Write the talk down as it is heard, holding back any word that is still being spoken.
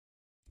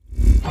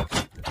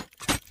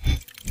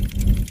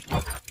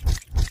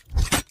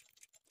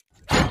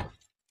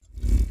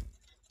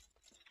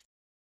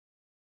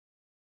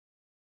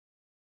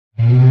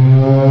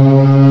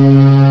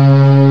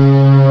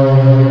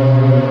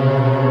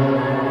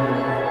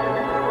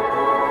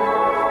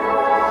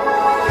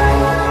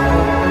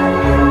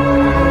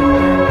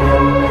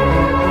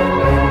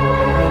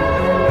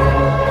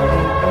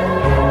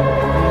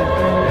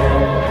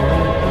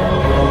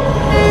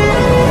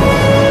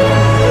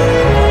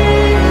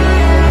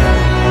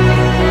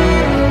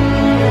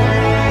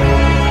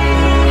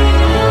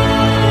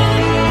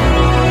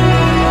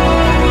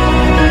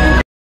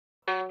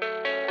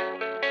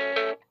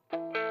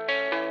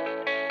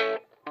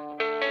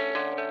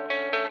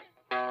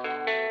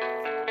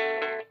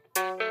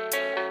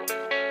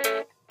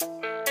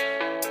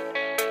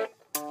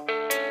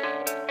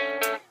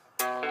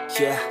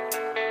Yeah,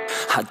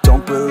 I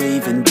don't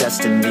believe in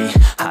destiny,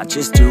 I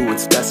just do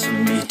what's best for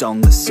me.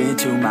 Don't listen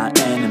to my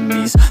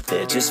enemies,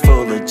 they're just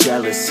full of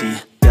jealousy.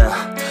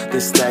 Yeah,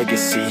 this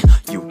legacy,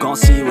 you gon'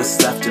 see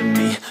what's left of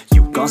me.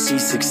 You gon' see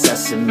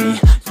success in me,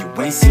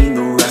 you ain't seen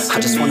the rest of me.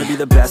 I just wanna be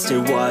the best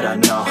at what I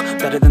know,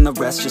 better than the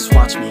rest, just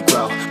watch me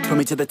grow. Put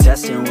me to the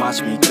test and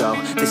watch me go.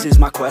 This is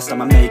my quest,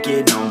 I'ma make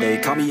it known. They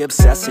call me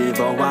obsessive,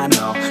 oh I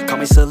know. Call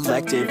me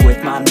selective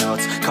with my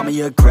notes, call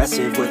me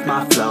aggressive with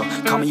my flow,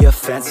 call me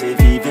offensive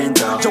even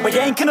though yo, I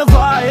ain't gonna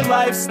lie,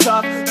 life's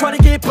tough. Try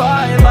to get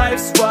by,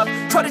 life's rough.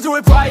 Try to do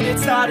it right,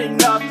 it's not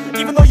enough.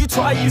 Even though you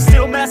try, you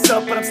still mess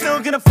up. But I'm still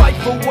gonna fight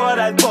for what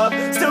I love,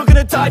 still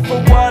gonna die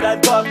for what I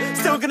love,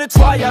 still gonna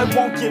try, I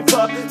won't give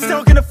up,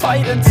 still gonna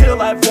fight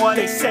until I've won.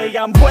 They say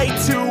I'm way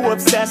too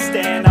obsessed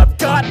and I've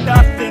got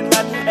nothing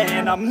left,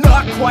 and I'm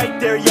not quite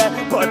there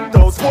yet, but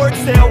those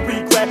words they'll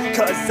regret,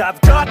 cause I've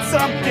got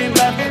something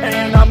left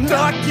and I'm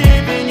not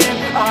giving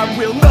in. I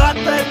will not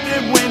let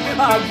them win,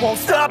 I won't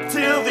stop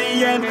till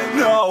the end,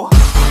 no.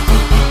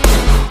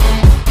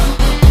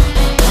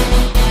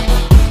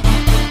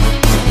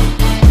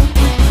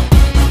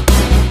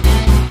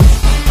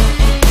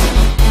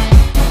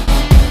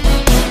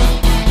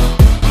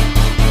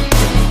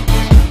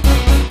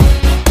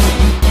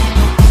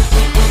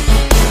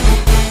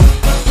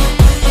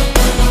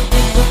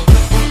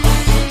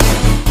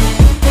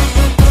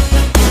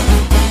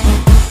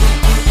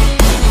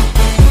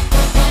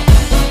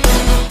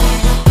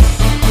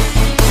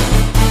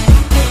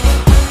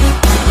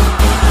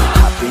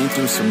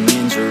 Some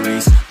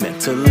injuries,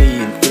 mentally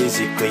and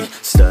physically.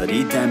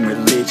 Studied them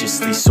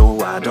religiously so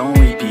I don't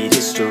repeat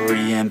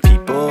history. And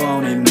people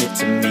won't admit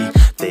to me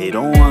they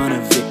don't want a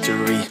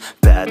victory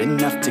bad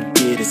enough to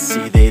get a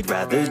C. They'd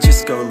rather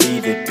just go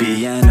leave it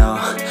be. And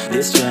oh,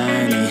 this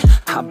journey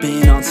I've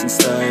been on since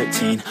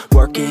 13,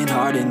 working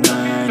hard and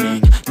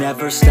learning,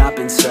 never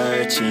stopping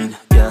searching.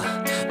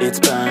 Yeah, it's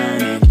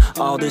burning,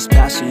 all this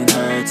passion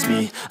hurts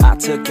me. I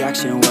took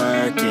action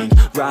working,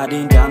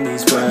 writing down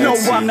these words. No,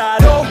 I'm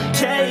not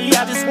okay,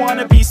 I just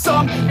wanna be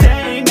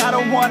something. I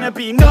don't wanna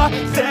be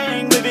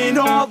nothing, living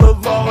all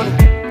alone.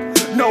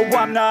 No,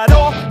 I'm not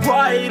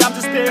alright, I'm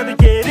just barely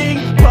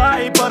getting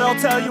by. But I'll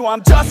tell you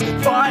I'm just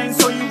fine,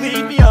 so you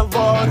leave me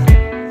alone.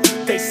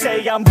 They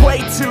say I'm way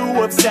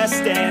too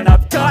obsessed and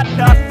I've got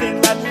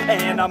nothing left,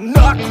 and I'm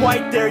not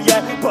quite there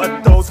yet,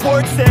 but those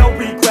words they'll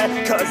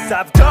regret, cause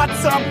I've got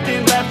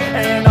something left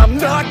and I'm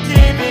not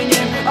giving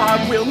in.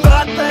 I will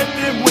not let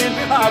them win,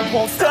 I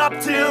won't stop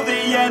till the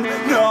end,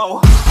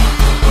 no.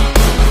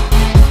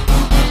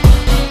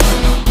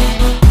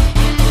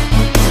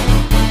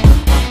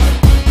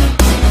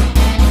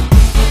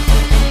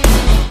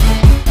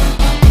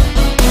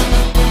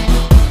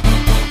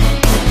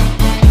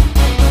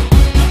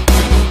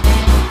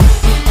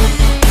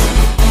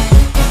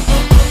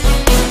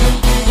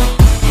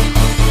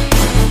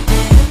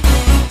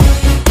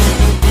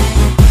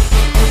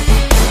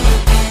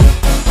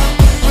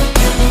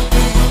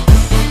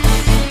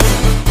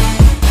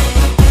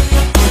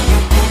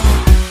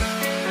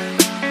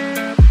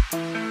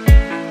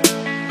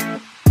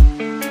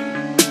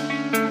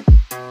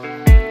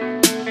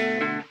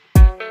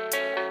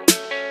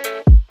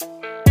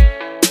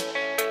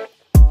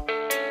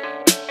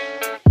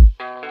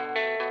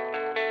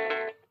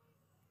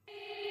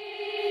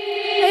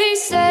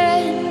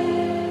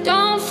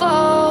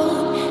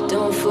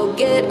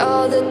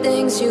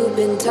 You've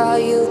been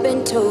taught, you've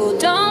been told.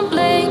 Don't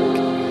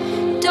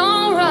blink,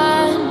 don't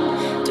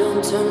run,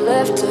 don't turn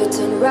left or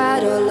turn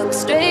right or look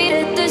straight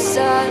at the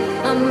sun.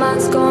 My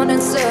mind's going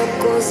in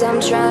circles, I'm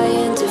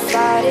trying to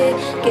fight it.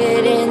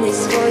 Getting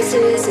these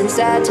voices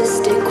inside to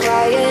stay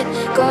quiet.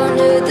 Going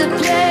to the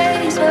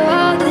place where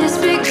all this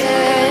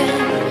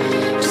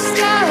began. Just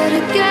start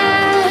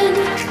again.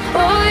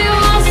 Oh, you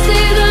won't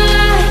see the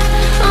light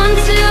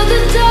until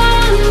the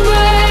dawn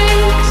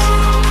breaks.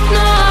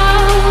 No,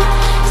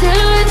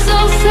 till it's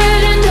all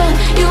said and done,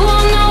 you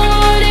won't know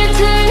what it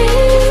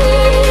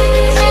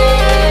takes.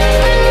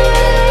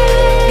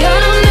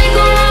 Gotta make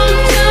a wrong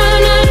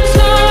turn and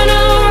turn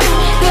around.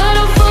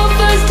 Gotta fall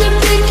fast to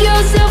pick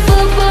yourself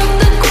up off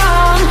the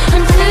ground.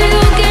 Until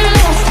you get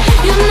lost,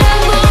 you'll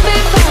never be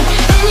found,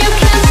 and you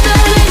can't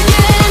start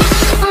again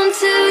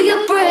until you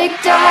break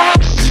down.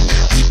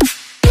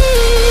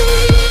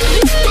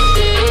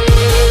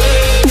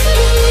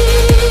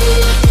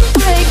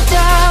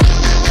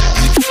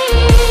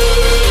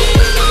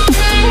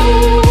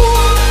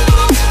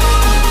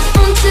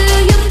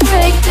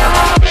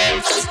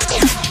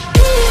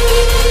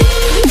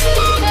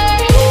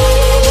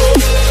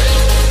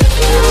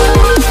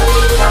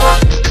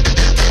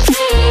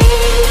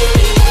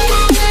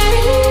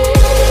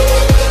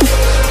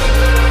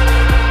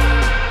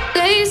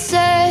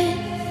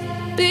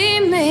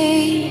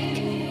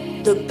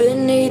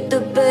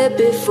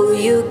 Before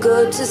you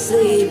go to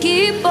sleep,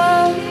 keep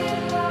on,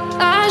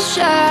 I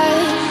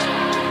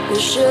shine. You'll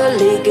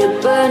surely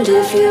get burned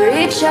if you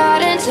reach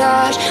out and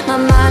touch. My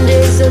mind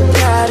is a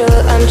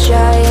battle, I'm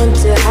trying